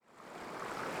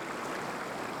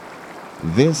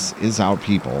This is our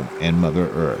people and Mother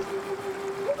Earth.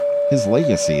 His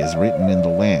legacy is written in the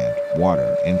land,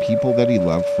 water, and people that he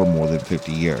loved for more than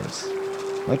 50 years.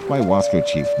 Led by Wasco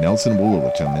Chief Nelson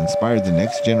Woolulatum inspired the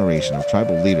next generation of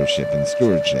tribal leadership and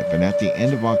stewardship, and at the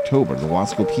end of October, the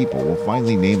Wasco people will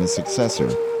finally name a successor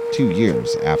 2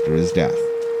 years after his death.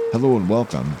 Hello and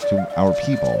welcome to our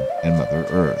people and Mother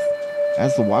Earth.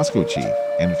 As the Wasco Chief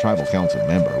and a tribal council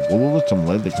member, Woolulatum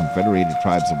led the Confederated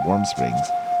Tribes of Warm Springs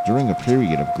during a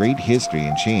period of great history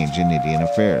and change in Indian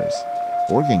affairs.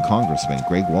 Oregon Congressman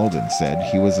Greg Walden said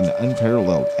he was an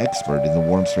unparalleled expert in the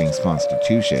Warm Springs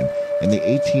Constitution and the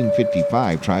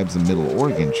 1855 Tribes of Middle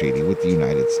Oregon Treaty with the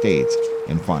United States,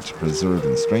 and fought to preserve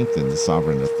and strengthen the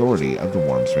sovereign authority of the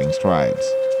Warm Springs tribes.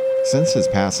 Since his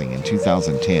passing in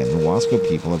 2010, the Wasco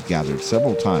people have gathered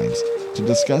several times to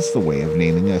discuss the way of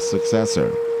naming a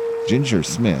successor. Ginger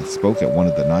Smith spoke at one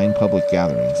of the 9 public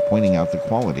gatherings, pointing out the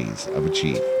qualities of a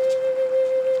chief.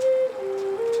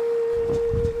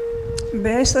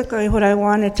 Basically, what I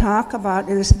want to talk about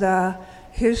is the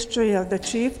history of the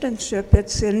chieftainship.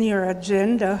 It's in your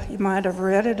agenda. You might have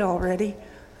read it already.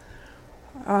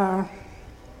 The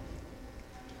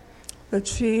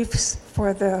chiefs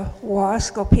for the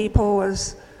Wasco people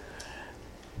was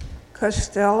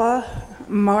Costella,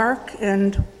 Mark,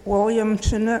 and William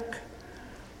Chinook.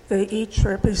 They each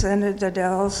represented the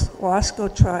Dells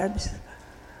Wasco tribes.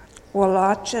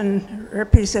 Walachin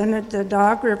represented the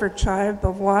Dog River tribe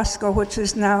of Wasco, which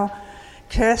is now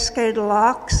Cascade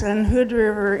Locks and Hood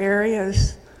River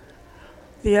areas.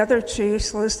 The other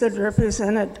chiefs listed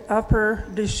represented Upper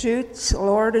Deschutes,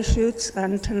 Lower Deschutes,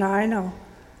 and Tenino.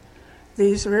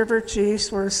 These river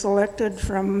chiefs were selected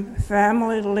from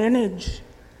family lineage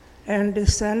and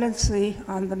descendancy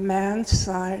on the man's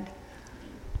side.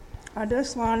 I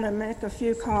just want to make a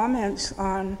few comments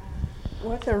on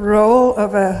what the role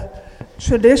of a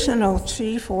traditional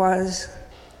chief was.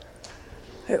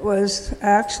 It was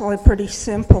actually pretty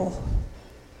simple.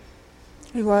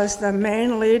 He was the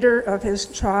main leader of his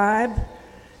tribe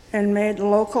and made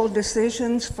local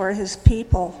decisions for his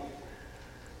people.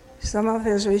 Some of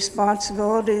his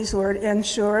responsibilities were to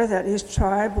ensure that his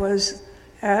tribe was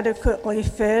adequately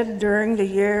fed during the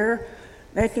year,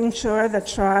 making sure the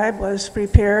tribe was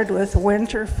prepared with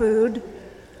winter food,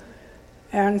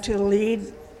 and to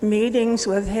lead meetings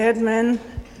with headmen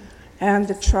and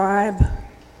the tribe.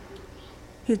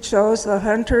 He chose the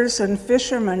hunters and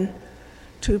fishermen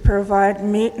to provide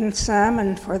meat and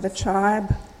salmon for the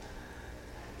tribe.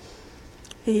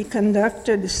 He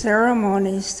conducted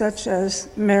ceremonies such as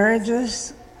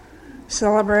marriages,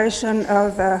 celebration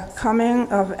of the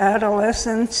coming of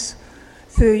adolescents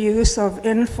through use of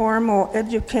informal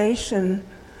education,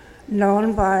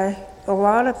 known by a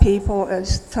lot of people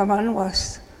as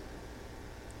tamanwas.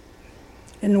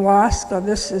 In Wasco,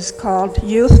 this is called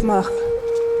youthmach.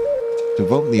 To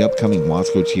vote in the upcoming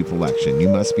Wasco Chief election, you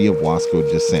must be of Wasco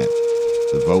descent.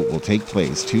 The vote will take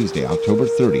place Tuesday, October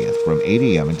 30th from 8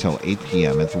 a.m. until 8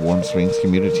 p.m. at the Warm Springs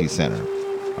Community Center.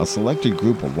 A selected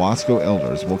group of Wasco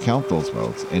elders will count those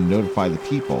votes and notify the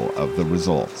people of the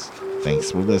results.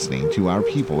 Thanks for listening to Our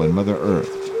People and Mother Earth.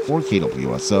 For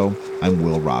KWSO, I'm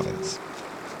Will Robbins.